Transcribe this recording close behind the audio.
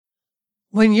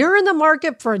When you're in the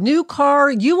market for a new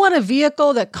car, you want a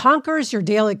vehicle that conquers your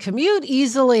daily commute,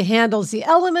 easily handles the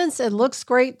elements, and looks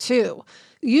great too.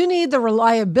 You need the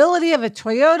reliability of a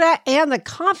Toyota and the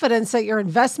confidence that your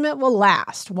investment will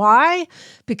last. Why?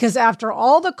 Because after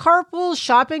all the carpools,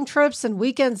 shopping trips, and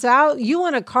weekends out, you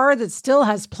want a car that still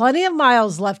has plenty of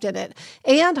miles left in it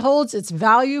and holds its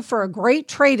value for a great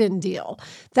trade-in deal.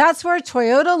 That's where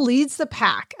Toyota leads the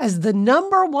pack as the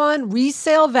 #1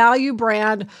 resale value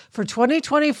brand for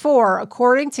 2024,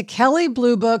 according to Kelley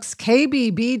Blue Book's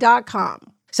KBB.com.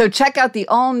 So check out the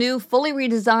all-new, fully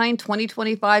redesigned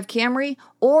 2025 Camry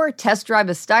or test drive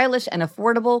a stylish and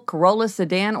affordable Corolla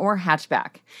sedan or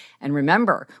hatchback. And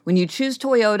remember, when you choose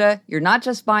Toyota, you're not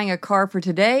just buying a car for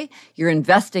today, you're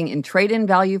investing in trade-in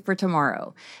value for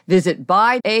tomorrow. Visit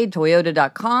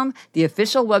buyatoyota.com, the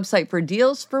official website for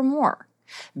deals, for more.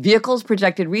 Vehicles'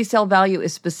 projected resale value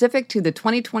is specific to the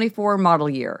 2024 model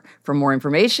year. For more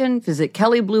information, visit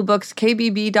Kelley Blue Book's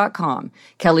KBB.com.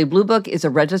 Kelley Blue Book is a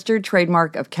registered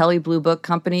trademark of Kelley Blue Book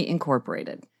Company,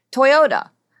 Incorporated.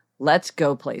 Toyota. Let's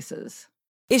go places.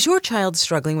 Is your child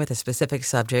struggling with a specific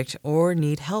subject or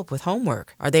need help with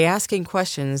homework? Are they asking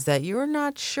questions that you're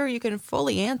not sure you can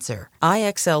fully answer?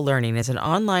 IXL Learning is an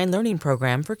online learning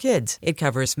program for kids. It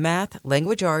covers math,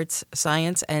 language arts,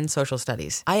 science, and social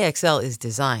studies. IXL is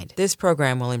designed. This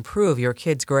program will improve your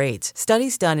kids' grades.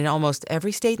 Studies done in almost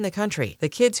every state in the country. The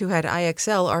kids who had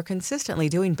IXL are consistently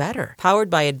doing better. Powered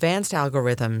by advanced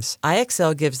algorithms,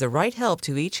 IXL gives the right help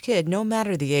to each kid no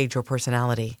matter the age or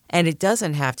personality. And it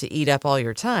doesn't have to eat up all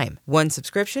your time. One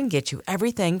subscription gets you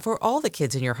everything for all the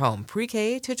kids in your home,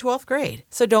 pre-K to 12th grade.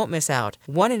 So don't miss out.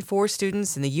 1 in 4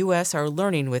 students in the U.S. are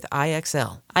learning with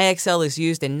IXL. IXL is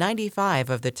used in 95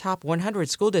 of the top 100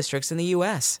 school districts in the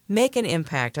U.S. Make an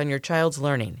impact on your child's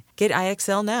learning. Get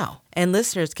IXL now. And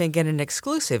listeners can get an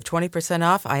exclusive 20%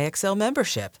 off IXL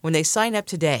membership when they sign up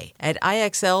today at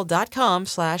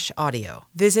IXL.com/audio.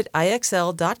 Visit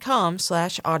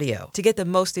IXL.com/audio to get the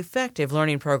most effective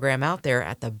learning program out there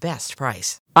at the best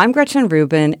price. I'm Gretchen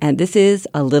Rubin, and this is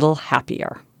A Little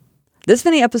Happier. This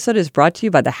mini episode is brought to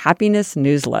you by the Happiness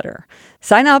Newsletter.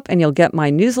 Sign up and you'll get my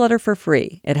newsletter for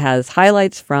free. It has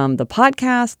highlights from the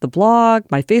podcast, the blog,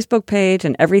 my Facebook page,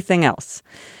 and everything else.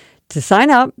 To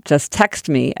sign up, just text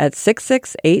me at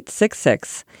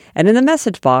 66866, and in the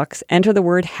message box, enter the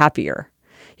word happier.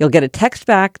 You'll get a text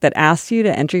back that asks you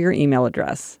to enter your email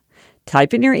address.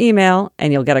 Type in your email,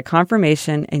 and you'll get a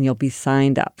confirmation, and you'll be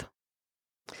signed up.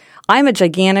 I'm a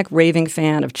gigantic raving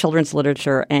fan of children's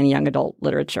literature and young adult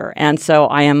literature, and so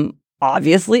I am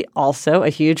obviously also a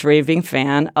huge raving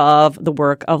fan of the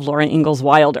work of Laura Ingalls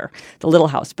Wilder, the Little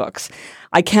House books.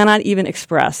 I cannot even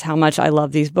express how much I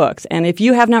love these books. And if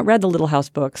you have not read the Little House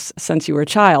books since you were a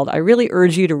child, I really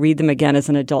urge you to read them again as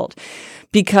an adult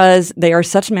because they are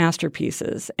such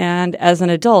masterpieces. And as an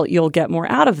adult, you'll get more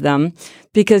out of them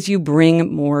because you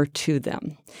bring more to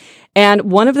them.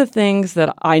 And one of the things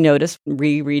that I noticed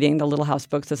rereading the Little House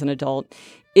books as an adult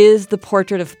is the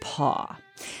portrait of Pa.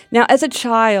 Now, as a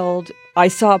child, I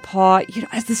saw Pa,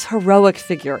 as this heroic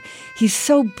figure. He's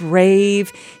so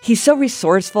brave. He's so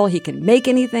resourceful. He can make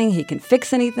anything. He can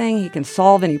fix anything. He can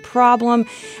solve any problem.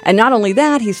 And not only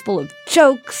that, he's full of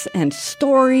jokes and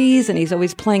stories, and he's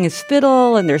always playing his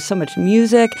fiddle, and there's so much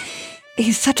music.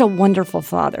 He's such a wonderful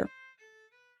father.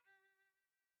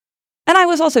 And I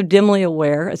was also dimly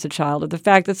aware as a child of the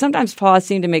fact that sometimes Pa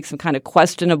seemed to make some kind of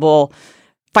questionable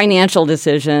financial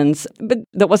decisions, but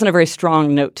that wasn't a very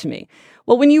strong note to me.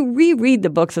 Well, when you reread the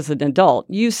books as an adult,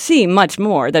 you see much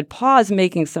more that Pa's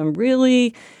making some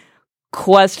really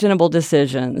questionable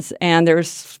decisions, and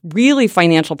there's really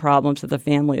financial problems that the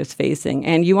family is facing,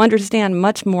 and you understand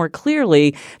much more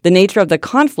clearly the nature of the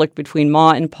conflict between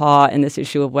Ma and Pa and this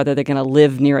issue of whether they're going to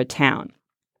live near a town.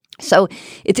 So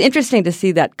it's interesting to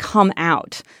see that come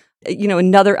out,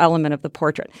 another element of the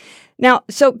portrait. Now,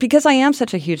 so because I am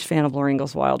such a huge fan of Laura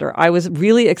Ingalls Wilder, I was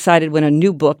really excited when a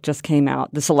new book just came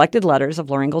out, The Selected Letters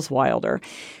of Laura Ingalls Wilder.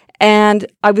 And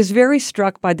I was very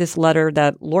struck by this letter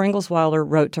that Laura Ingalls Wilder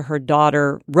wrote to her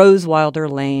daughter, Rose Wilder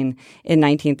Lane, in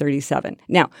 1937.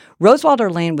 Now, Rose Wilder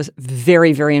Lane was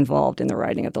very, very involved in the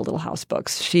writing of the Little House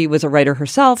books. She was a writer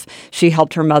herself. She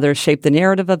helped her mother shape the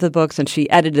narrative of the books, and she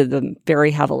edited them very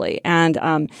heavily. And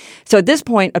so at this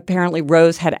point, apparently,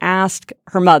 Rose had asked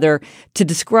her mother to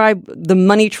describe the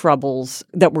money troubles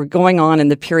that were going on in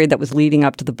the period that was leading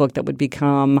up to the book that would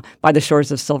become By the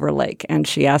Shores of Silver Lake. And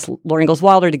she asked Laura Ingalls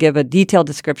Wilder to give a detailed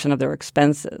description of their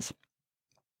expenses.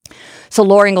 So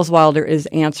Laura Ingalls Wilder is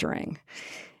answering.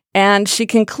 And she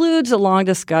concludes a long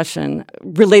discussion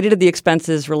related to the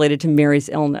expenses related to Mary's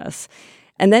illness.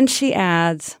 And then she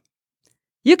adds,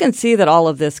 You can see that all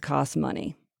of this costs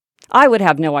money. I would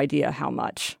have no idea how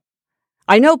much.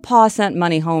 I know Pa sent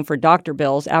money home for doctor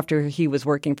bills after he was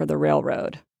working for the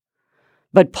railroad.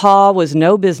 But Pa was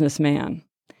no businessman.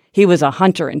 He was a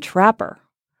hunter and trapper,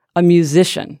 a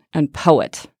musician and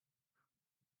poet.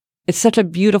 It's such a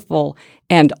beautiful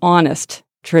and honest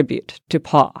tribute to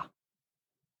Pa.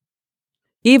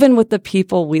 Even with the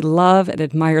people we love and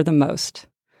admire the most,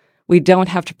 we don't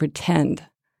have to pretend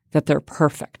that they're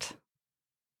perfect.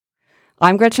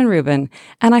 I'm Gretchen Rubin,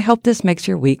 and I hope this makes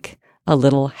your week a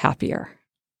little happier.